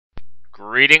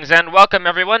Greetings and welcome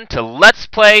everyone to Let's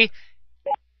Play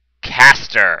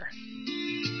Caster.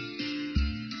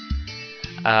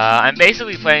 I'm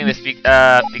basically playing this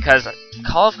because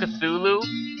Call of Cthulhu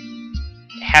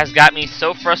has got me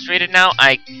so frustrated now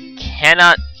I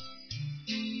cannot...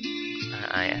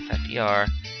 IFFER.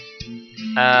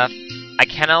 I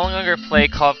can no longer play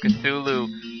Call of Cthulhu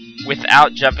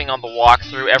without jumping on the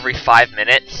walkthrough every 5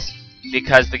 minutes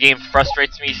because the game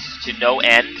frustrates me to no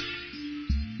end.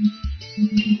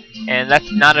 And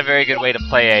that's not a very good way to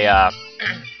play a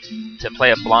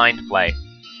blind play.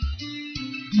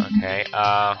 Okay,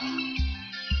 I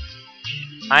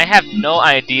have no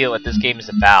idea what this game is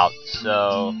about,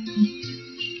 so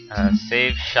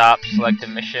save, shop, select a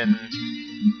mission,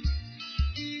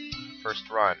 first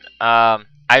run.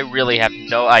 I really have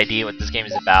no idea what this game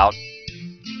is about.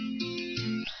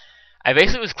 I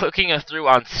basically was clicking through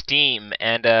on Steam,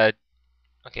 and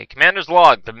okay, Commander's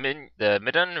Log. The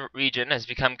Midden region has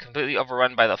become completely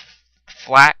overrun by the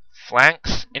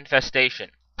flanks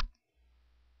infestation.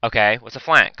 Okay, what's a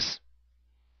flanks?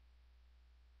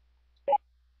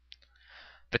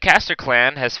 The Caster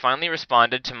clan has finally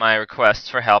responded to my requests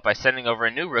for help by sending over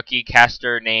a new rookie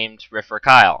caster named Riffer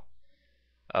Kyle.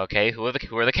 Okay, who are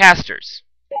the casters?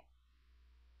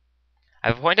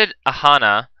 I've appointed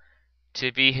Ahana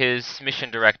to be his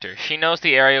mission director. She knows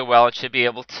the area well and should be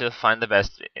able to find the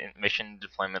best mission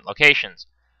deployment locations.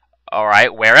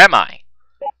 Alright, where am I?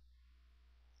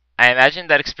 I imagine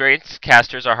that experienced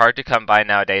casters are hard to come by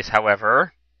nowadays,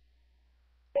 however...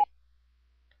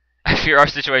 I fear our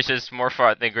situation is more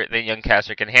fraught than young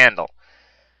caster can handle.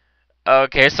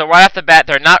 Okay, so right off the bat,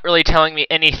 they're not really telling me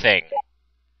anything.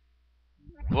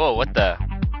 Whoa, what the...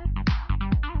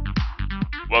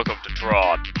 Welcome to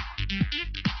TRON.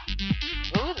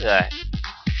 Who the...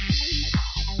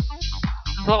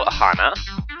 Hello, Ahana.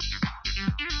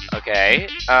 Okay,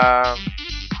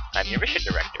 I'm your mission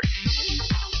director.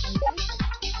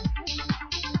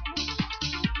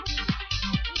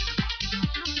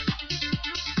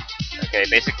 Okay,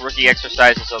 basic rookie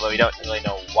exercises, although we don't really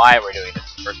know why we're doing this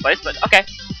in the first place, but okay.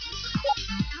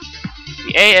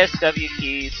 The ASW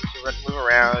keys to move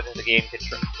around the game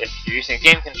controller. If you're using a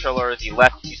game controller,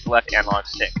 use the left analog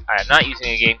stick. I am not using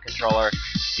a game controller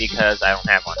because I don't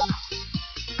have one.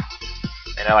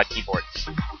 And I like keyboards.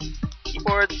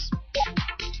 Keyboards.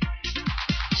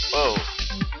 Whoa.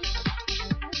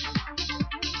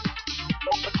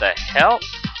 What the hell?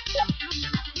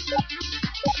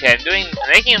 Okay, I'm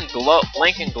making him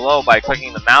blink and glow by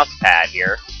clicking the mouse pad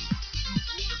here.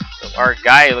 So our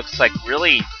guy looks like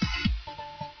really...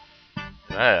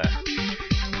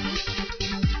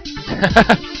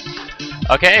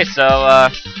 Okay, so,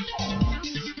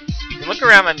 you can look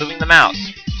around by moving the mouse.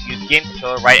 Use game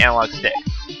controller, right analog stick.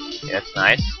 Okay, that's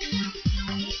nice.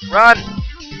 Run!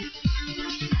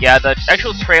 Yeah, the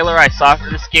actual trailer I saw for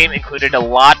this game included a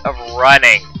lot of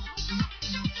running.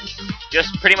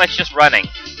 Pretty much just running.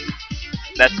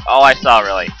 That's all I saw,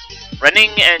 really.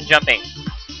 Running and jumping.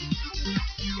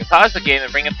 You can pause the game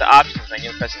and bring up the options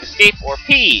menu pressing escape or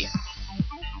P.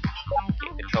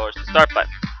 Game controller's the start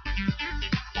button.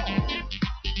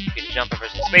 You can jump by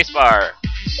pressing spacebar.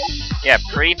 Yeah,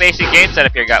 pretty basic game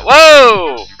setup here, guys.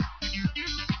 Whoa!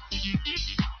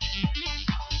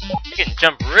 I can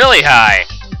jump really high.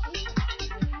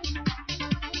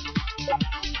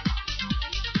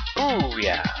 Ooh,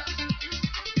 yeah.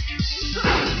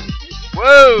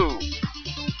 Whoa!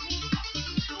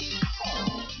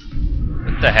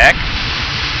 What the heck?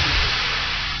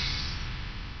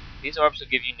 These orbs will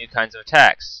give you new kinds of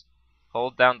attacks.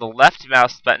 Hold down the left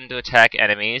mouse button to attack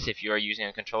enemies. If you are using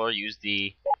a controller, use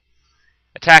the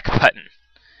attack button.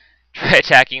 Try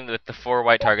attacking with the 4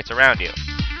 white targets around you.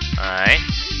 Alright.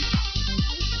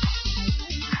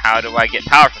 How do I get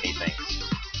power from these things?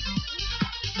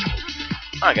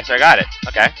 Oh, I guess I got it.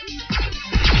 Okay.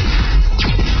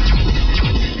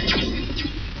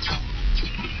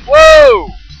 Whoa!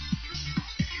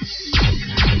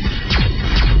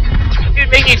 Dude,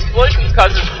 making explosions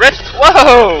causes rifts.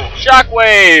 Whoa!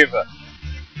 Shockwave!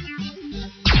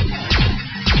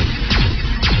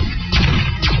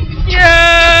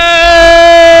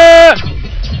 Yeah!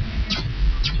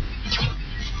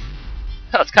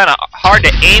 Well, it's kind of hard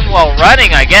to aim while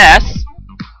running, I guess.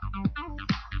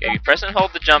 Okay, you press and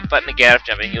hold the jump button to get out of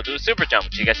jumping, you'll do a super jump,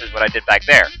 which I guess is what I did back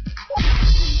there.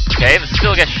 Okay, but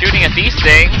still get shooting at these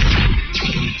things.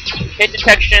 Hit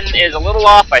detection is a little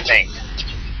off, I think.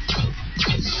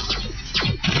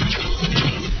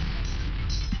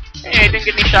 Hey, I didn't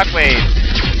get any shockwaves.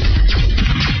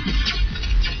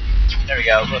 There we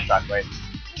go, a little shockwave.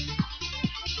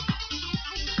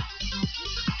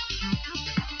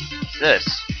 What's this?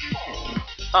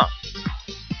 Huh.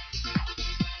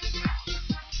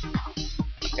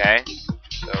 Okay.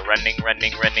 So running.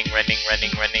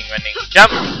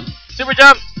 Jump! Super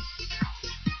jump!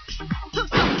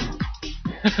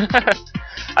 I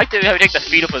like to take the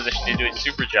fetal position to do a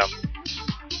super jump.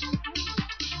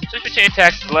 Switch between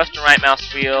attacks to the left and right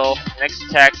mouse wheel. Next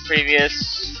attack,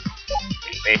 previous.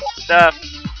 Pretty basic stuff.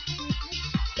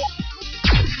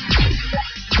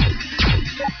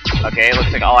 Okay, it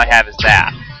looks like all I have is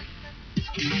that.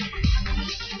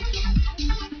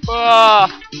 Oh.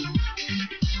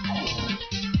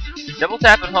 Double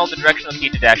tap and hold the directional key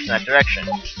to dash in that direction.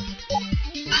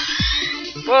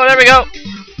 Whoa, there we go!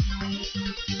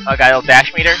 Oh, got a little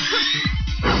dash meter.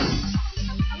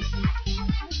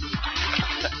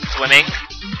 Swimming.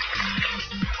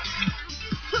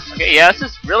 Okay, yeah, this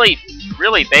is really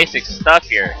basic stuff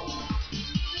here.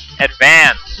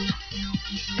 Advanced.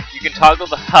 You can toggle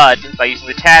the HUD by using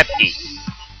the tab key.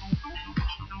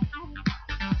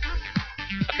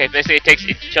 Okay, basically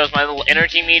it shows my little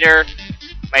energy meter,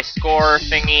 my score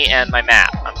thingy, and my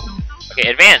map. Okay,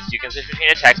 advanced. You can switch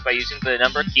between attacks by using the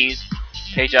number keys,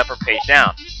 page up or page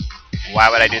down. Why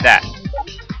would I do that?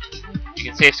 You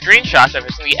can save screenshots by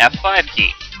pressing the F5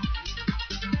 key.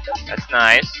 That's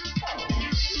nice.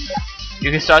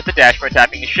 You can start the dash by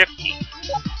tapping the shift key.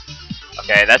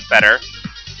 Okay, that's better.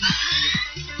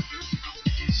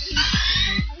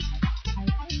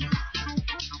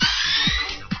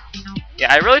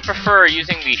 Yeah, I really prefer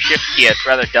using the shift key as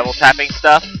rather double tapping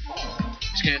stuff.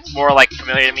 Just because it's more like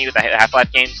familiar to me with the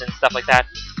Half-Life games and stuff like that.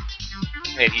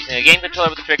 Okay, using a game controller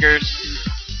with the triggers,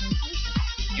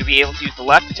 you'll be able to use the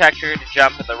left attack trigger to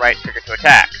jump and the right trigger to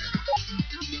attack.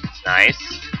 It's nice.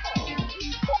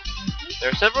 There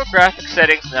are several graphic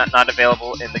settings not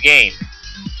available in the game.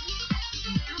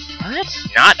 What?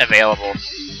 Not available.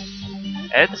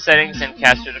 Edit the settings in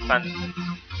caster the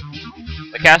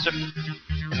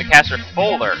caster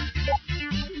folder.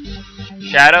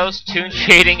 Shadows, tune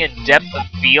shading, and depth of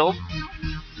field.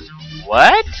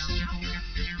 What?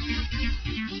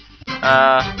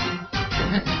 A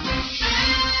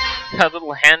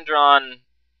little hand-drawn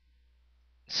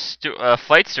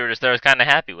flight stewardess there is kind of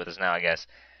happy with us now, I guess.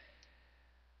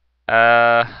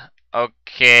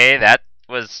 Okay, that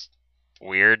was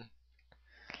weird.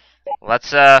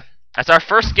 That's our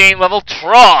first game level,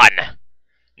 TRON!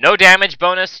 No damage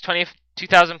bonus,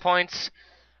 22,000 points.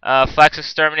 Flax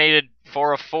exterminated,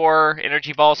 4 of 4.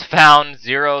 Energy balls found,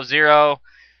 0, 0.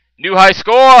 New high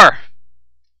score!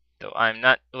 Though I'm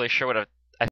not really sure what a